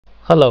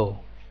Hello,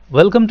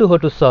 welcome to how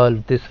to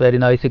solve this very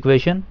nice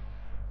equation.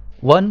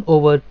 1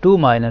 over 2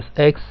 minus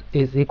x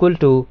is equal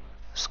to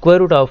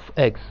square root of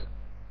x,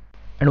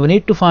 and we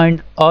need to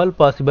find all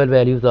possible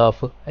values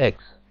of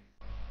x.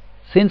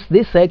 Since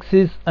this x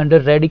is under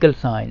radical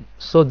sign,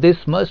 so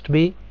this must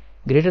be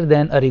greater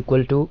than or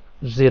equal to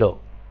 0.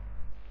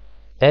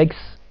 X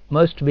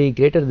must be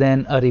greater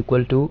than or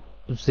equal to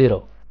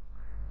 0.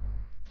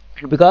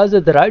 And because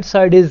the right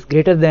side is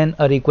greater than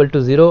or equal to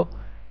 0,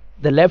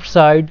 the left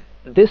side,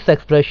 this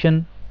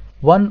expression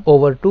 1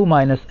 over 2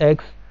 minus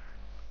x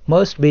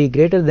must be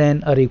greater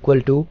than or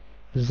equal to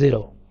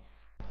 0.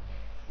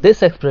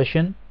 This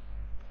expression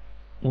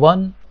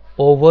 1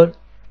 over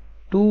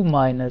 2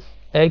 minus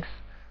x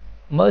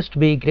must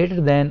be greater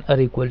than or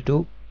equal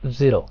to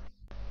 0.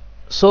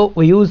 So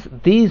we use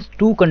these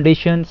two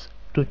conditions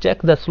to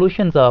check the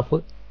solutions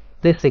of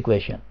this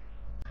equation.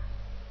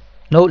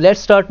 Now let's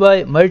start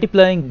by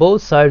multiplying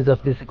both sides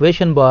of this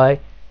equation by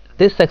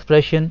this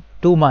expression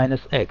 2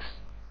 minus x.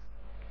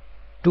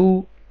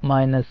 2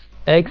 minus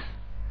x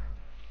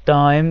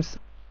times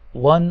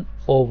 1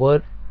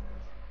 over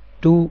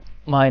 2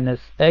 minus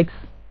x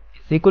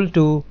is equal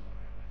to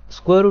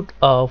square root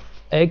of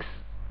x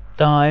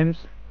times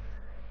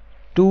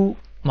 2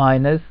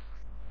 minus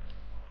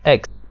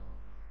x.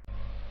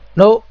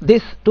 Now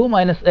this 2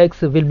 minus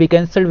x will be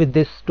cancelled with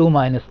this 2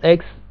 minus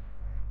x,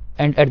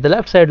 and at the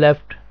left side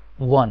left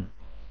 1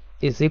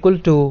 is equal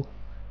to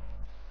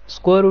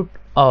square root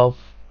of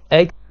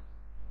x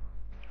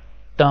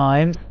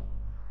times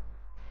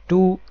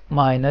 2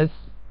 minus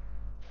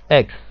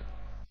x.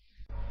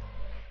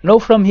 Now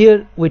from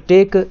here we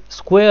take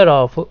square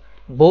of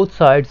both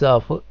sides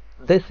of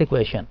this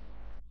equation.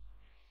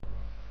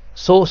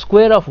 So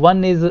square of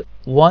 1 is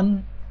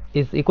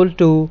equal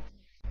to,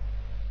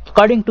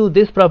 according to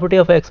this property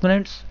of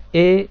exponents,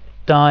 a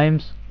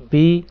times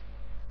b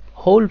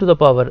whole to the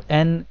power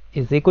n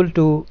is equal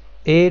to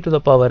a to the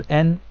power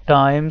n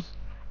times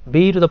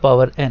b to the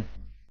power n.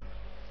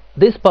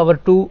 This power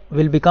 2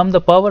 will become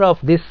the power of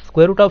this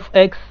square root of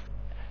x,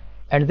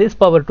 and this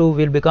power 2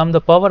 will become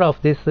the power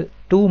of this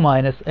 2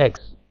 minus x.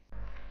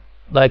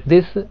 Like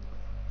this,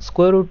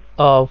 square root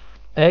of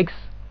x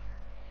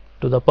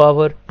to the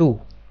power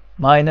 2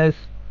 minus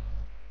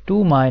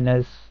 2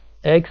 minus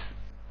x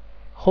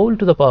whole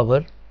to the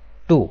power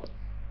 2.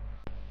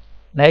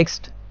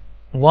 Next,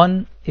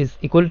 1 is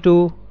equal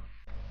to,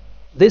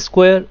 this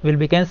square will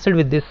be cancelled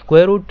with this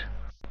square root,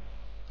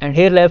 and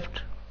here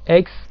left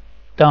x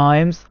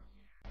times,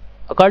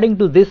 according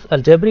to this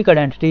algebraic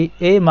identity,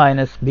 a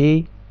minus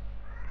b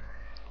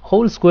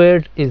whole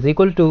squared is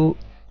equal to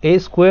a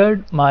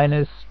squared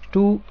minus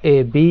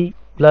 2ab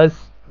plus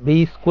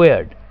b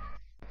squared.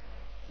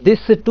 This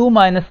 2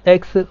 minus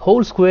x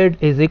whole squared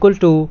is equal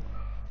to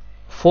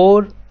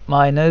 4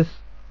 minus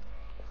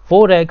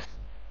 4x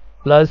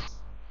plus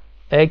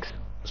x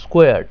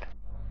squared.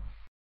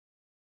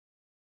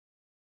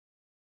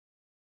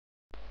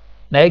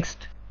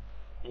 Next,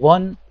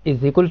 1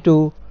 is equal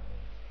to,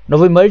 now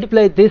we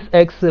multiply this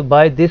x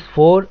by this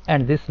 4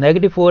 and this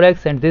negative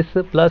 4x and this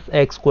plus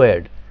x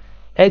squared.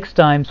 X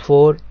times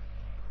 4,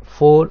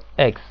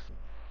 4x,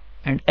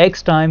 and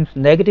x times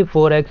negative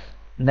 4x,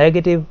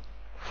 negative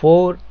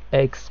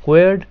 4x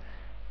squared,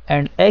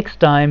 and x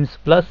times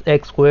plus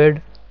x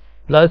squared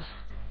plus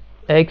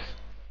x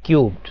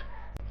cubed.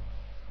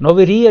 Now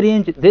we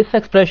rearrange this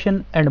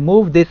expression and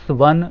move this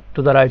 1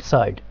 to the right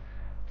side.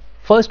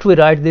 First we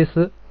write this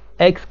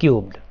x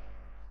cubed,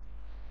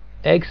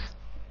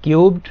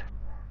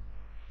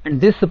 and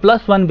this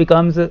plus 1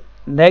 becomes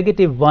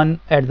negative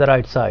 1 at the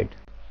right side.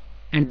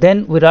 And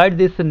then we write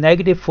this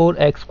negative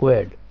 4x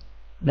squared,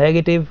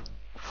 negative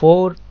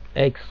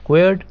 4x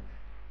squared,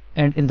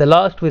 and in the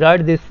last we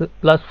write this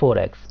plus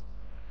 4x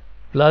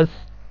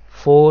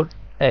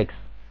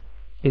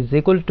is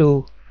equal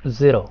to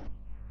 0.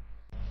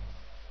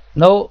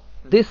 Now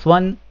this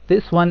one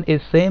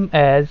is same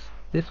as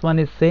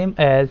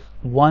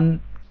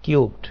 1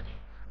 cubed.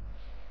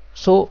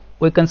 So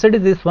we consider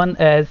this one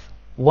as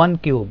 1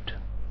 cubed.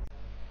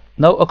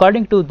 Now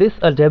according to this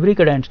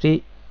algebraic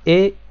identity,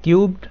 a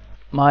cubed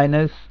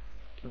minus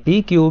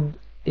b cubed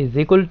is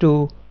equal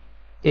to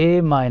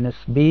a minus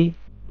b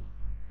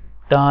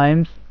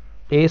times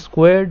a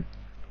squared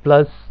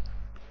plus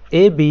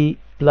ab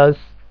plus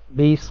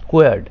b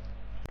squared.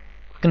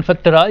 We can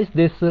factorize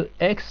this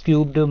x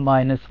cubed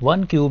minus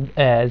 1 cubed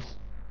as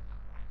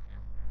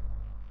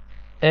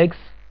x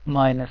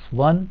minus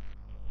 1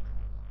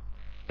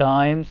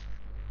 times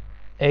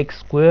x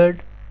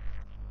squared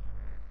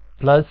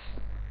plus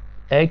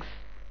x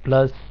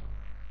plus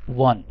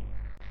 1.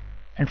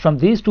 And from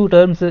these two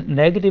terms,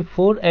 negative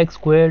 4x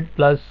squared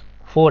plus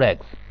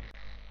 4x,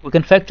 we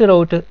can factor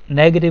out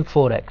negative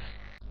 4x.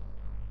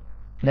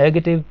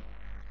 Negative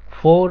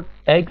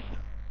 4x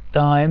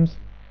times,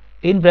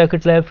 in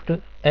bracket left,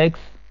 x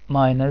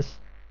minus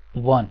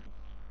 1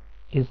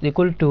 is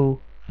equal to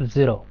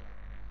 0.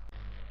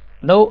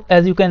 Now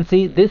as you can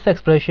see, this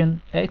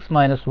expression x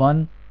minus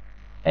 1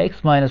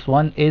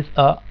 is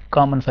a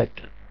common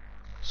factor.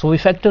 So we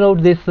factor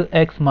out this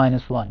x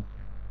minus 1.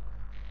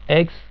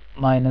 x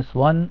minus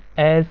 1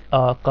 as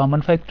a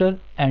common factor,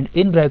 and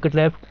in bracket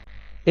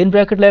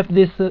left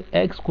this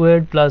x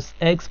squared plus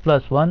x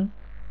plus 1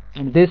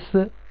 and this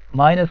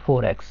minus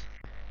 4x.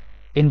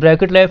 In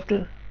bracket left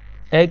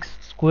x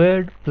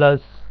squared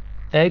plus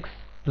x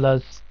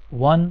plus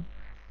 1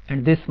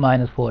 and this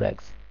minus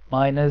 4x.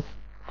 Minus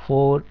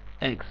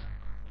 4x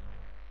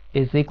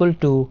is equal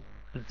to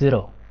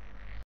 0.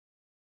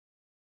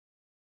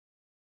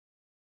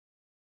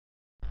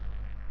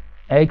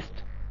 Next,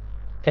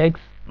 x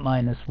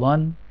minus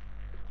 1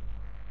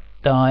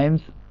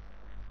 times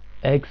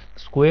x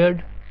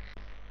squared.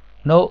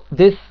 Now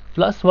this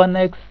plus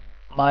 1x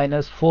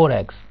minus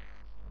 4x,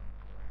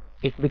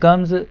 it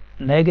becomes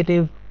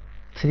negative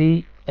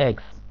 3x,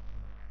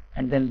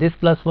 and then this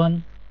plus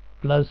 1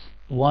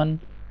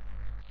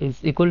 is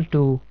equal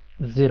to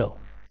 0.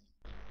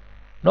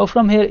 Now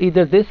from here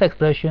either this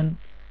expression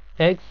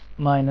x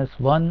minus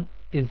 1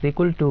 is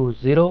equal to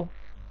 0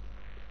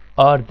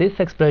 or this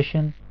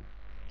expression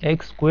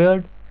x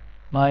squared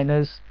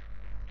minus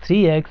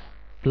 3x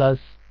plus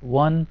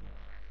 1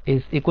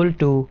 is equal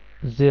to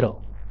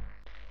 0.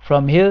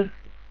 From here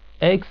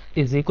x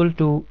is equal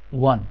to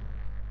 1.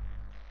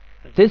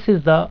 This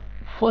is the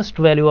first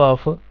value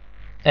of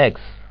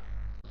x.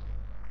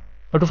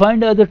 Now to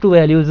find the other two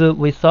values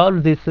we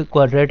solve this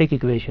quadratic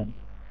equation.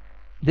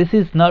 This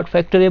is not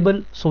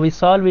factorable, so we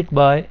solve it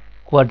by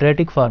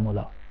quadratic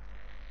formula.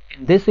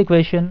 In this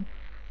equation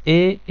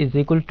a is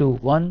equal to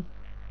 1,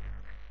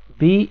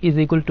 b is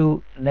equal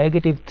to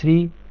negative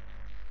 3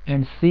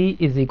 and c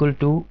is equal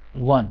to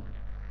 1.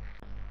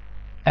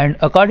 And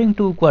according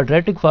to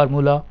quadratic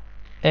formula,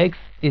 x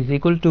is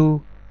equal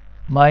to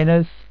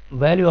minus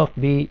value of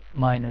b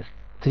minus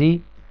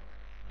 3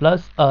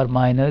 plus or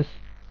minus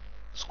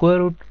square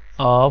root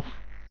of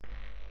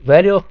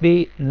value of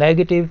b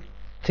negative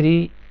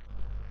 3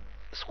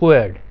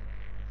 squared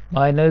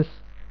minus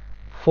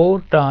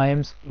 4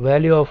 times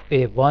value of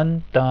a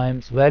 1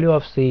 times value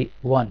of c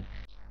 1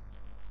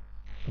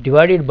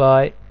 divided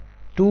by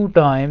 2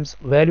 times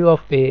value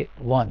of a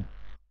 1.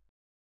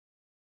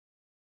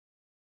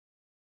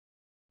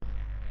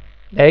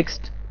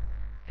 Next,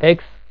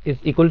 x is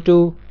equal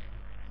to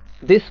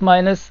this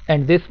minus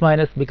and this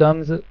minus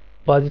becomes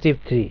positive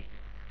 3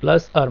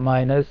 plus or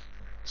minus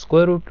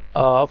square root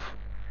of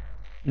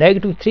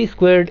negative 3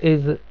 squared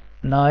is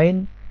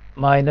 9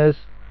 minus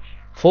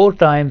 4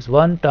 times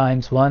 1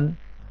 times 1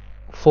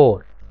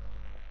 4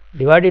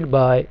 divided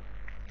by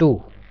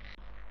 2,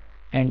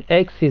 and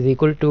x is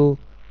equal to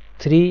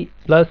 3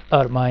 plus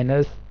or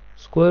minus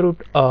square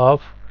root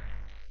of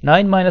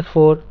 9 minus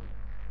 4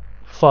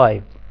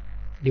 5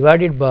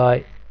 divided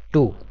by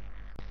 2.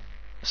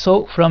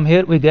 So from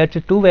here we get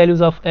two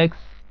values of x.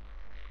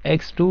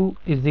 x2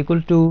 is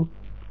equal to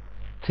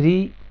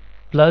 3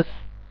 plus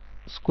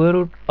square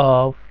root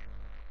of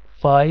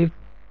 5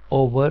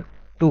 over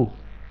 2,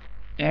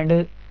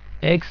 and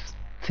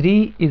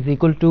x3 is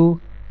equal to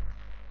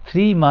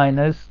 3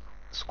 minus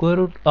square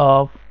root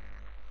of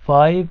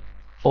 5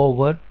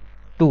 over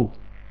 2.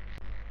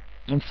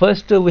 And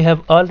first we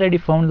have already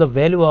found the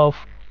value of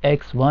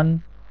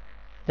x1,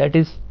 that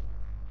is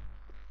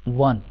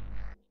 1.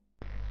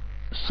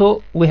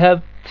 So we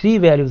have three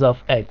values of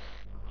x.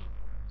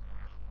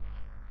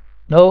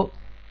 Now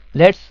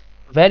let's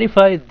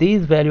verify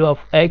these value of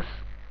x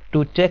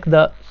to check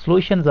the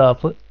solutions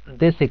of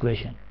this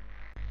equation.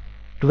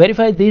 To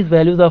verify these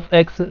values of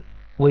x,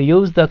 we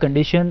use the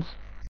conditions.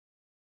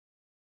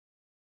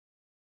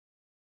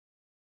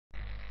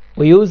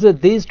 We use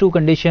these two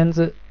conditions: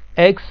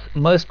 x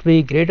must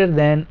be greater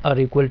than or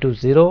equal to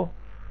 0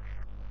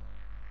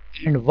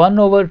 and 1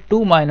 over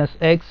 2 minus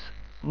x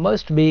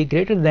must be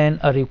greater than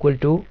or equal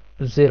to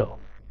 0.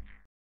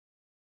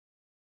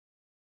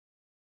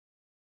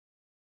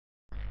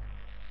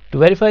 To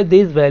verify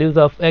these values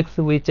of x,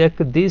 we check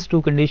these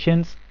two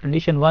conditions.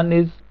 Condition 1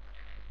 is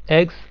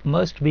x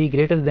must be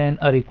greater than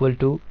or equal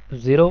to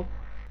 0,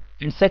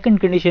 and second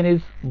condition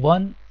is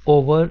 1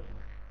 over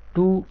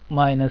 2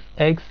 minus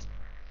x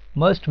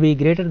must be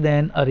greater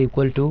than or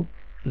equal to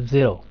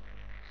 0.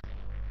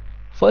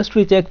 First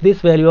we check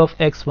this value of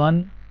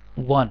x1,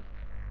 1.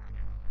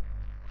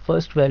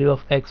 First value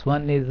of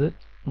x1 is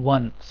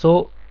 1.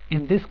 So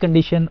in this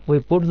condition we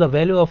put the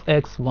value of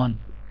x1.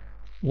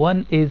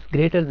 1 is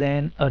greater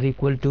than or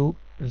equal to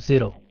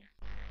 0.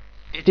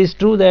 It is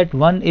true that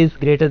 1 is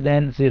greater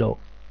than 0.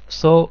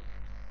 So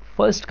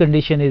first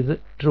condition is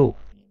true.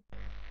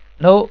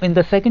 Now in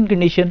the second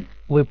condition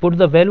we put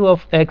the value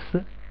of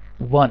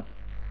x1.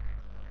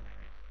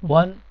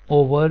 1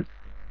 over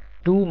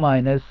 2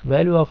 minus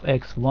value of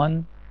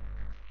x1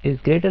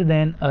 is greater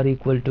than or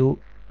equal to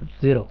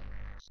 0.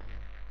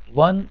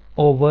 1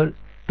 over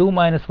 2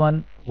 minus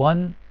 1,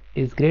 1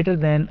 is greater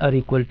than or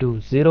equal to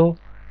 0,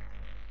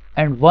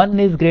 and 1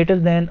 is greater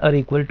than or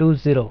equal to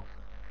 0.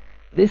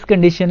 This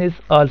condition is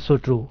also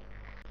true,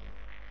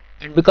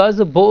 and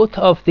because both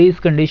of these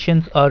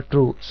conditions are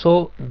true,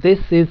 so this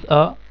is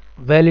a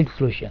valid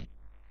solution.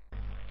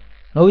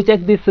 Now we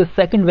check this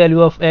second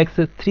value of x,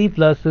 3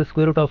 plus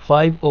square root of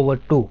 5 over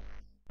 2.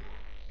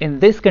 In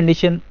this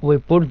condition, we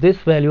put this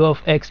value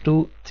of x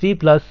to 3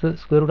 plus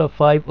square root of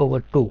 5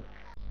 over 2.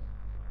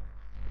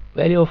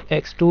 Value of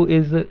x2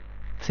 is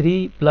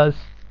 3 plus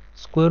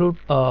square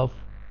root of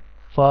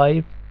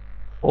 5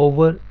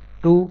 over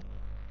 2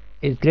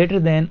 is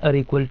greater than or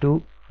equal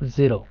to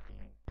 0.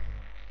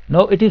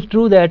 Now it is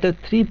true that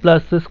 3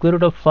 plus square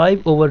root of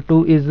 5 over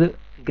 2 is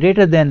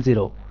greater than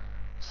 0.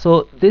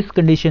 So this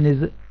condition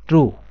is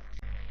true.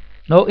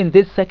 Now in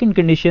this second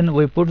condition,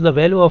 we put the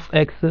value of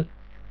x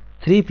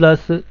 3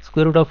 plus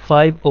square root of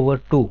 5 over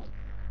 2.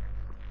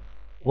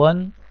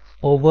 1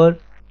 over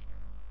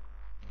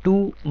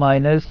 2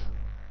 minus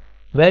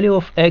value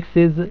of x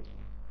is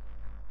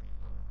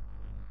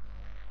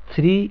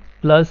 3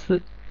 plus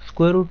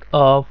square root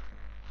of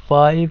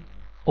 5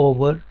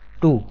 over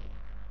 2.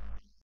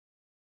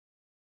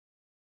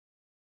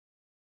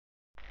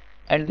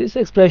 And this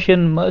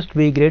expression must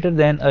be greater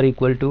than or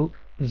equal to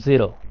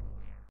 0.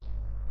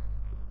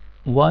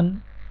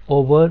 1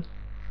 over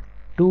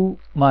 2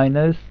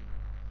 minus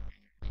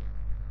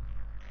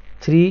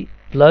 3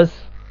 plus,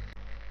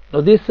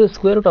 now this is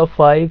square root of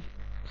 5,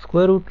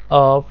 square root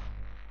of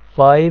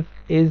 5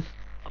 is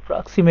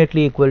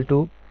approximately equal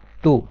to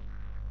 2.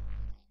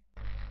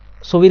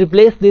 So we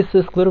replace this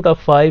square root of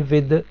 5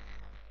 with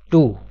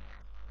 2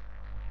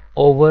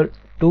 over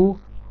 2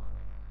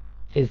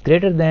 is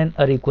greater than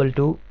or equal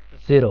to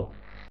 0.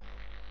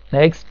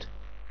 Next,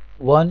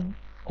 1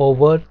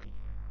 over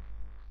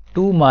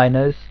 2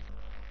 minus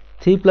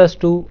 3 plus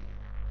 2,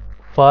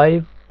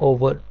 5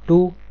 over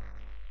 2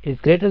 is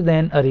greater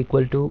than or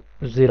equal to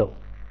 0.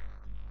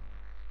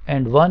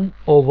 And 1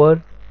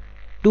 over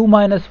 2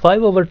 minus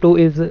 5 over 2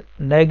 is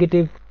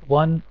negative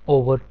 1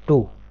 over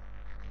 2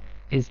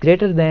 is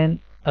greater than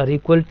or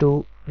equal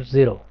to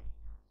 0.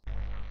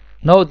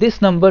 Now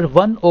this number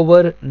 1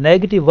 over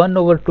negative 1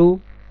 over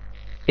 2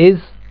 is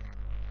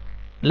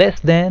less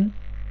than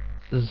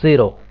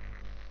 0.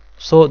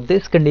 So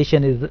this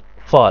condition is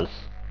false.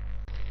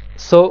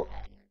 So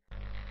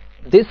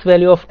this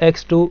value of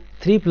x2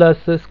 3 plus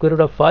square root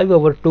of 5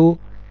 over 2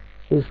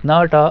 is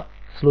not a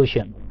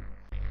solution.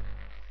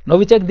 Now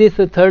we check this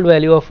third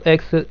value of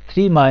x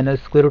 3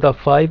 minus square root of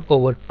 5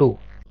 over 2.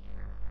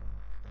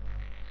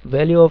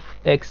 Value of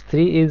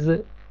x3 is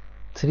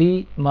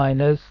 3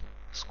 minus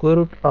square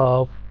root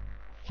of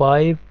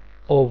 5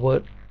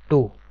 over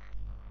 2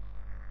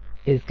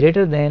 is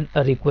greater than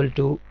or equal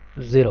to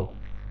 0.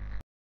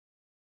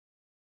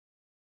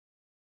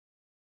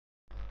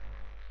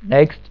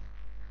 Next,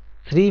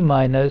 3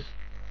 minus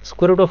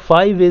square root of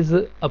 5 is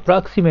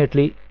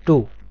approximately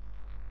 2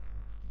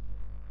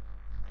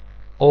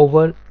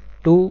 over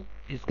 2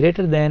 is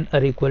greater than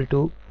or equal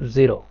to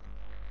 0.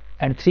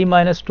 And 3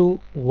 minus 2,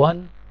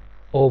 1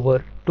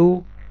 over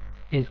 2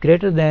 is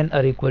greater than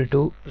or equal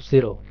to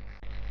 0.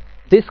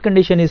 This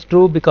condition is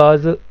true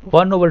because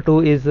 1 over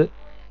 2 is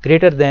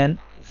greater than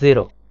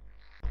 0.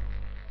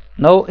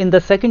 Now in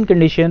the second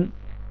condition,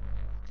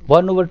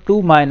 1 over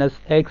 2 minus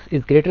x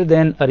is greater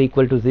than or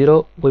equal to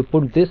 0. We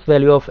put this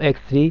value of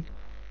x3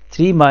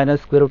 3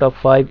 minus square root of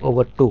 5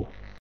 over 2.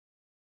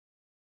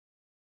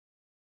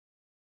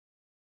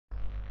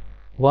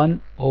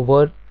 1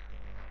 over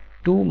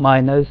 2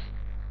 minus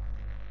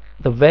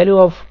the value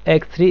of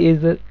x3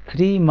 is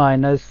 3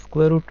 minus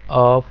square root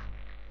of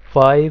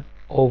 5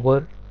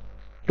 over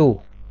 2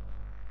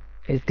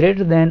 is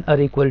greater than or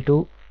equal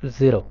to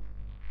 0.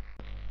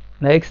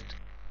 Next,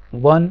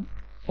 1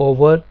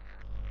 over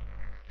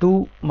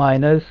 2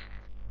 minus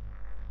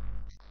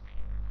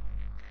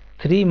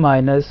 3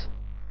 minus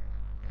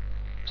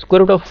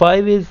square root of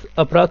 5 is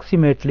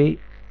approximately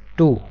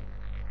 2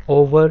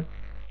 over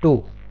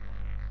 2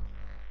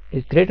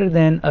 is greater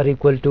than or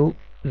equal to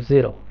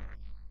 0.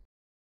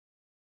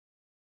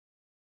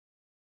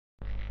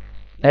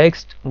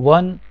 Next,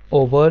 1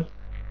 over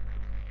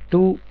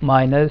 2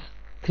 minus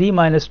 3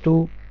 minus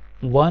 2,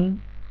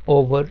 1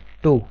 over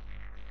 2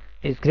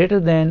 is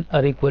greater than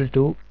or equal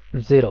to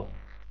 0.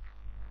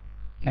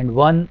 And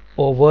 1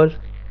 over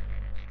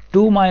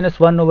 2 minus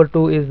 1 over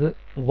 2 is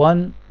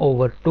 1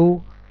 over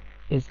 2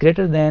 is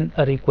greater than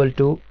or equal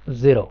to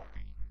 0.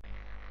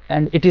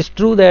 And it is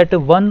true that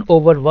 1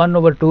 over 1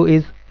 over 2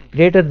 is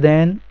greater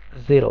than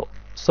 0.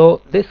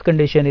 So this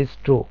condition is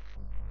true.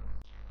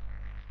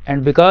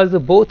 And because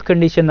both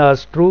conditions are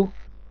true,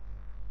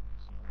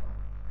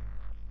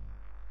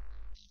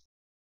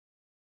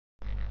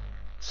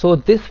 so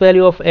this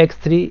value of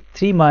x3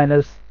 3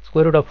 minus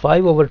square root of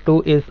 5 over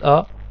 2 is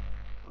a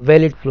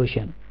valid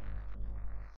solution.